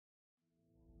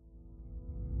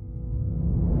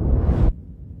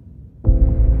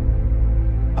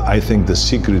I think the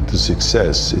secret to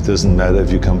success, it doesn't matter if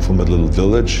you come from a little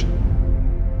village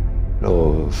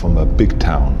or from a big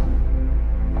town.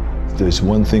 There's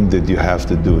one thing that you have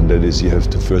to do, and that is you have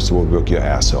to first of all work your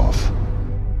ass off.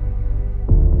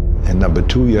 And number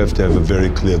two, you have to have a very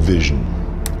clear vision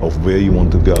of where you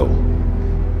want to go.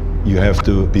 You have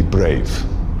to be brave.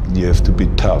 You have to be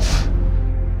tough.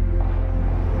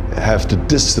 You have to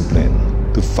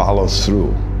discipline to follow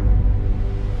through.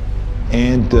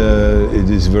 And it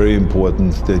is very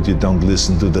important that you don't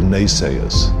listen to the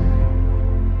naysayers.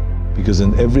 Because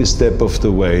in every step of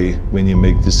the way, when you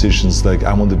make decisions like,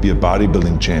 I want to be a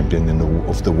bodybuilding champion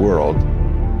of the world,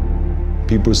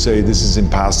 people say, this is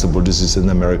impossible, this is an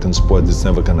American sport, it's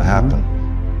never going to happen.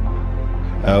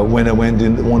 When I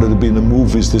wanted to be in the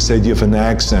movies, they said, you have an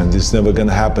accent, it's never going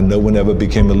to happen. No one ever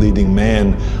became a leading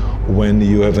man when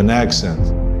you have an accent.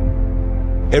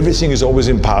 Everything is always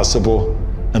impossible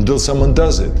until someone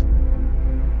does it.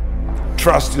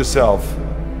 Trust yourself,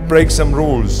 break some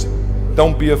rules,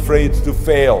 don't be afraid to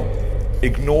fail,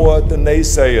 ignore the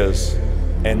naysayers,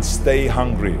 and stay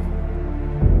hungry.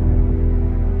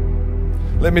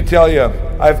 Let me tell you,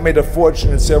 I've made a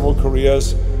fortune in several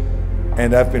careers,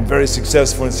 and I've been very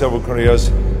successful in several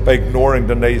careers by ignoring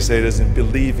the naysayers and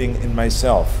believing in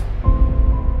myself.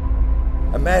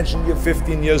 Imagine you're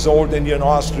 15 years old and you're in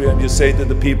Austria and you say to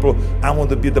the people, I want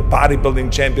to be the bodybuilding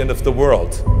champion of the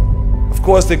world. Of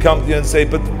course they come to you and say,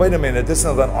 but wait a minute, that's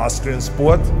not an Austrian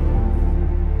sport.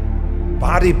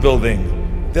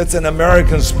 Bodybuilding, that's an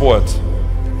American sport.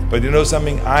 But you know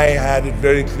something, I had it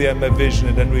very clear in my vision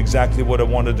and I knew exactly what I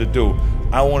wanted to do.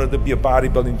 I wanted to be a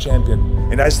bodybuilding champion.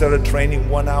 And I started training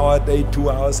 1 hour a day, 2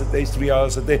 hours a day, 3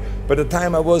 hours a day. By the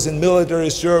time I was in military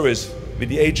service, with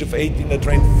the age of 18, I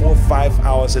trained 4 or 5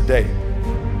 hours a day.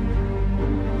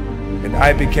 And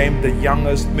I became the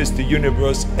youngest Mr.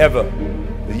 Universe ever.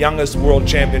 The youngest world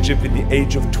championship at the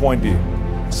age of 20.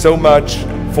 So much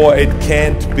for it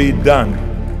can't be done.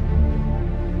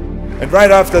 And right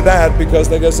after that,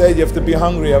 because like I said, you have to be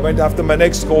hungry, I went after my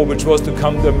next goal, which was to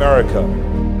come to America.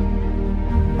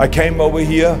 I came over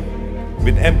here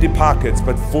with empty pockets,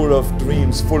 but full of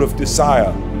dreams, full of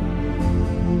desire.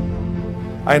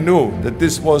 I knew that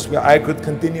this was where I could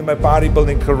continue my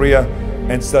bodybuilding career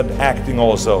and start acting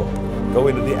also, go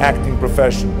into the acting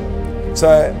profession. So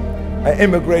I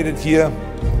immigrated here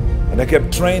and I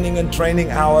kept training and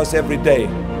training hours every day,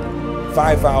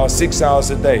 5 hours, 6 hours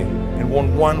a day, and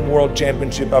won 1 world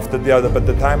championship after the other. By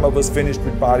the time I was finished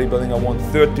with bodybuilding, I won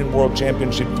 13 world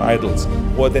championship titles,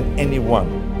 more than anyone.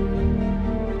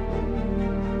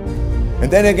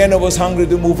 And then again, I was hungry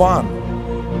to move on.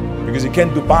 Because you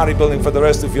can't do bodybuilding for the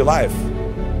rest of your life.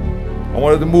 I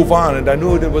wanted to move on, and I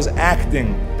knew there was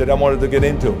acting that I wanted to get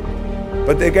into.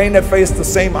 But again, I faced the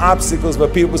same obstacles where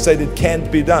people said it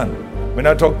can't be done. When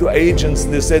I talked to agents,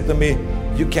 they said to me,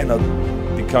 you cannot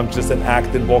become just an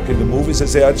actor and walk in the movies. I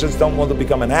say, I just don't want to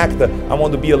become an actor. I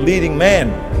want to be a leading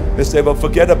man. They say, well,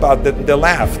 forget about that, and they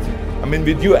laughed. I mean,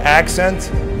 with your accent,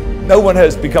 no one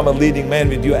has become a leading man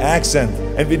with your accent.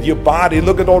 And with your body,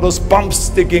 look at all those bumps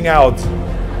sticking out.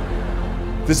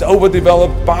 This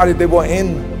overdeveloped body they were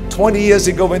in 20 years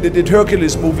ago when they did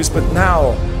Hercules movies, but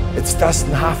now it's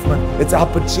Dustin Hoffman, it's Al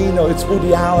Pacino, it's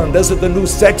Woody Allen. Those are the new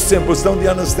sex symbols, don't you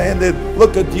understand it?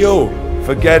 Look at you.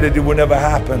 Forget it, it will never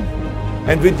happen.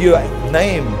 And with your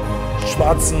name,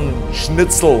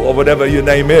 Schwarzenegger or whatever your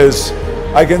name is,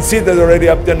 I can see that already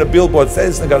up there in the billboards. That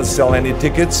isn't going to sell any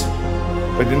tickets.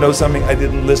 But you know something, I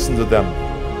didn't listen to them.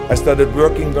 I started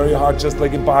working very hard, just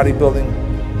like in bodybuilding.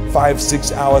 5,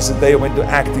 6 hours a day. I went to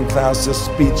acting classes,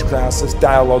 speech classes,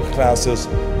 dialogue classes,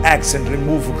 accent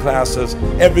removal classes.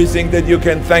 Everything that you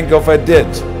can think of I did.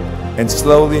 And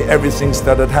slowly everything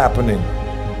started happening.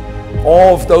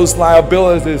 All of those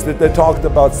liabilities that they talked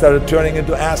about started turning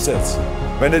into assets.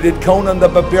 When I did Conan the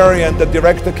Barbarian, the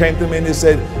director came to me and he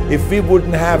said, if we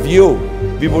wouldn't have you,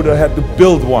 we would have had to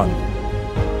build one.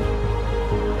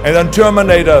 And on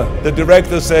Terminator, the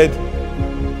director said,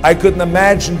 I couldn't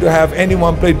imagine to have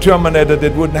anyone play Terminator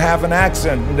that wouldn't have an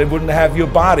accent and that wouldn't have your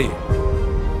body.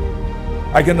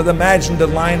 I cannot imagine the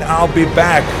line, I'll be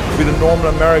back, with a normal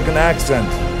American accent.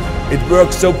 It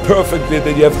works so perfectly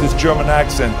that you have this German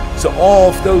accent. So all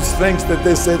of those things that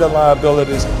they say the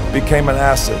liabilities became an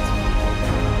asset.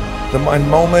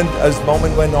 As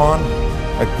moment went on,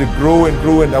 it grew and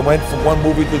grew, and I went from one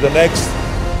movie to the next,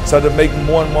 started making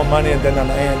more and more money, and then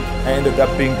I ended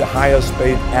up being the highest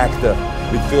paid actor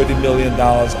with $30 million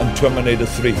on Terminator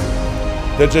 3.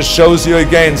 That just shows you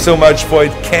again so much for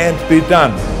it can't be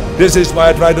done. This is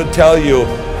why I try to tell you,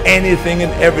 anything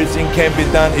and everything can be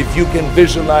done if you can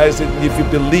visualize it and if you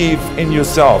believe in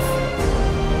yourself.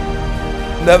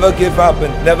 Never give up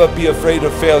and never be afraid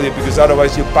of failure, because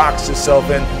otherwise you box yourself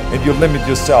in and you limit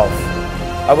yourself.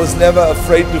 I was never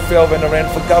afraid to fail when I ran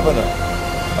for governor.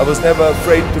 I was never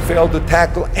afraid to fail to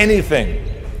tackle anything,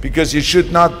 because you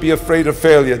should not be afraid of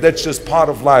failure. That's just part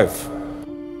of life.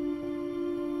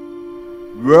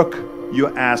 Work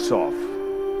your ass off.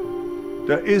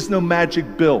 There is no magic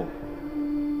pill.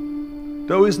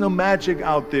 There is no magic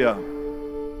out there.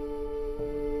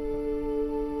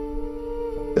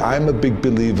 I'm a big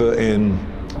believer in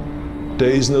there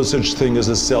is no such thing as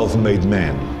a self-made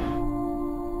man.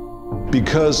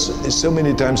 Because so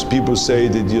many times people say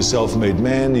that you're a self-made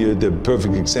man, you're the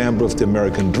perfect example of the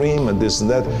American dream and this and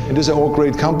that. And these are all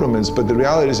great compliments, but the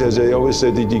reality is, as I always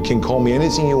say, that you can call me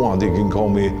anything you want. You can call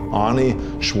me Arnie,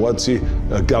 Schwarzi,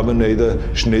 Governor,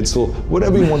 Schnitzel,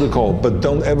 whatever you want to call, but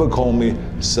don't ever call me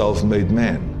self-made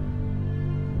man.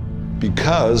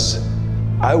 Because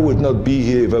I would not be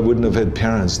here if I wouldn't have had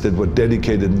parents that were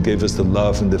dedicated and gave us the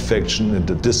love and the affection and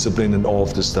the discipline and all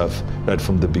of the stuff right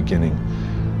from the beginning.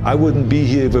 I wouldn't be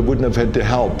here if I wouldn't have had the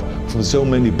help from so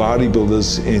many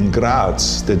bodybuilders in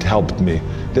Graz that helped me.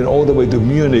 Then all the way to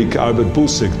Munich, Albert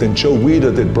Busek, then Joe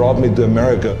Weider that brought me to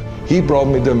America. He brought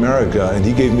me to America and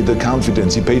he gave me the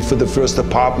confidence. He paid for the first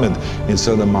apartment in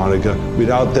Southern Monica.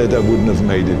 Without that, I wouldn't have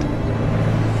made it.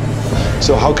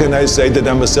 So how can I say that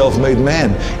I'm a self-made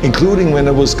man? Including when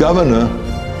I was governor,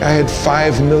 I had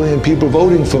 5 million people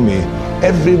voting for me.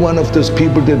 Every one of those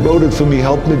people that voted for me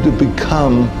helped me to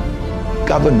become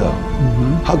governor.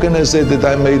 How can I say that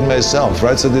I made myself,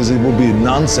 right? So this would be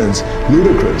nonsense,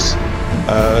 ludicrous.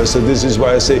 So this is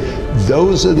why I say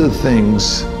those are the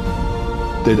things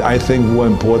that I think were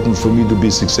important for me to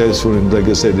be successful. And like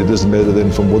I said, it doesn't matter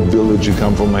then from what village you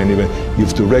come from anyway. You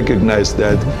have to recognize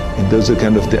that, and those are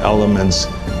kind of the elements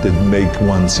that make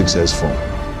one successful.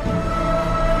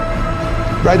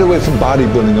 Right away from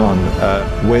bodybuilding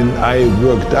on, when I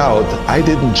worked out, I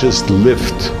didn't just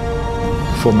lift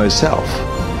for myself.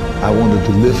 I wanted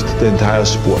to lift the entire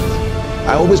sport.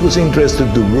 I always was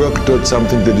interested to work towards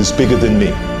something that is bigger than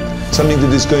me, something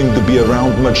that is going to be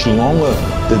around much longer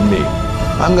than me.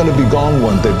 I'm going to be gone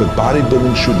one day, but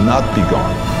bodybuilding should not be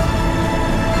gone.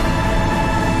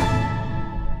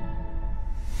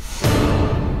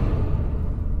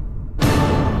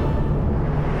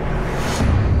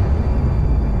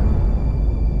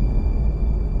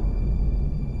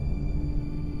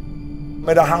 No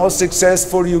matter how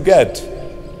successful you get,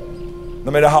 no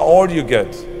matter how old you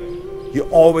get, you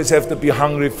always have to be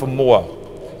hungry for more.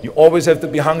 You always have to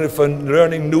be hungry for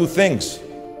learning new things,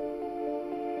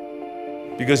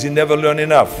 because you never learn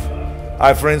enough.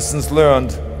 I, for instance,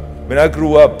 learned when I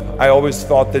grew up, I always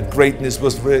thought that greatness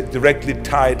was directly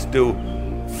tied to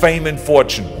fame and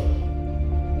fortune.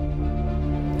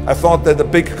 I thought that the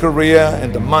big career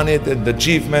and the money and the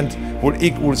achievement would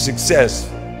equal success.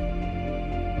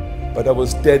 But I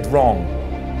was dead wrong.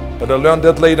 But I learned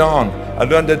that later on. I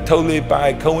learned that totally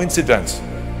by coincidence.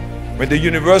 When the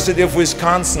University of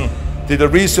Wisconsin did a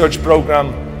research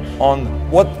program on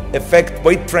what effect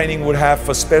weight training would have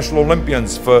for Special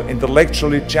Olympians, for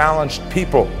intellectually challenged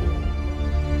people,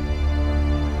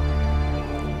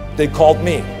 they called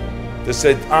me. They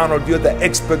said, Arnold, you're the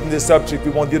expert in this subject.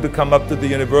 We want you to come up to the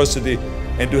university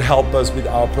and to help us with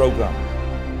our program,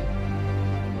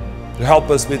 to help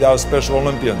us with our Special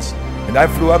Olympians. And I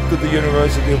flew up to the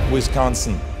University of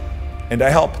Wisconsin and I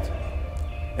helped.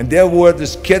 And there were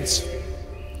these kids.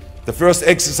 The first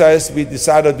exercise we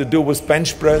decided to do was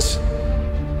bench press,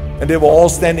 and they were all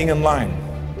standing in line.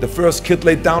 The first kid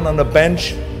laid down on a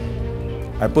bench.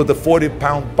 I put a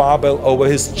 40-pound barbell over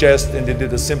his chest and he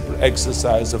did a simple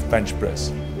exercise of bench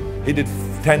press. He did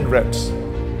 10 reps.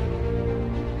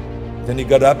 Then he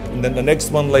got up, and then the next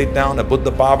one laid down. I put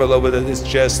the barbell over his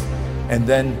chest, and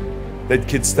then that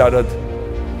kid started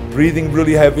breathing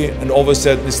really heavy, and all of a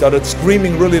sudden he started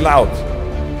screaming really loud.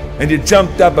 And he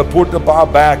jumped up, I put the bar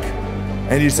back,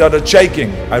 and he started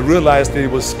shaking. I realized that he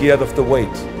was scared of the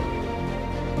weight.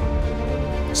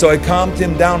 So I calmed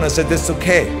him down. I said, that's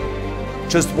okay.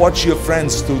 Just watch your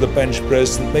friends do the bench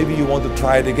press, and maybe you want to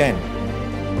try it again.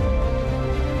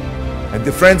 And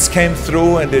the friends came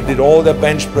through and they did all their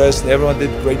bench press, and everyone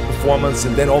did great performance,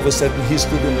 and then all of a sudden he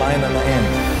stood in line on the end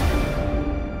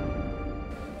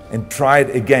and tried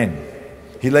again.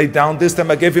 He laid down. This time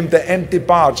I gave him the empty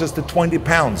bar, just the 20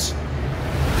 pounds.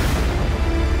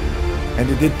 And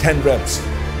he did 10 reps.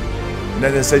 And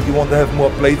then I said, you want to have more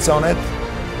plates on it?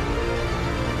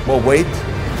 More weight?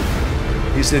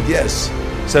 He said, yes.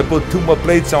 So I put 2 more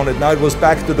plates on it. Now it was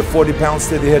back to the 40 pounds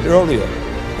that he had earlier.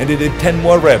 And he did 10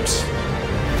 more reps.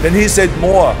 Then he said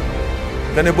more.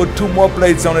 Then I put 2 more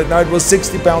plates on it. Now it was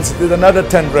 60 pounds. He did another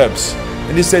 10 reps.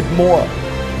 And he said, more.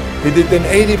 He did then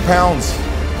 80 pounds.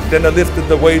 Then I lifted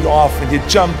the weight off and he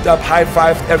jumped up,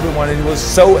 high-fived everyone, and he was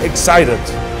so excited.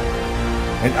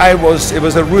 And it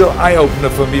was a real eye-opener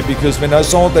for me, because when I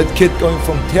saw that kid going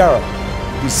from terror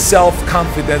to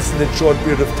self-confidence in that short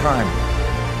period of time.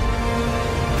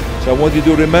 So I want you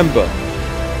to remember,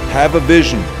 have a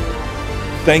vision,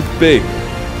 think big,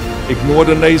 ignore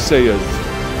the naysayers,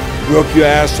 work your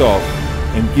ass off,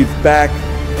 and give back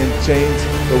and change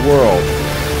the world.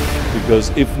 Because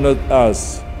if not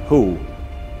us, who?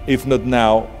 If not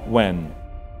now, when?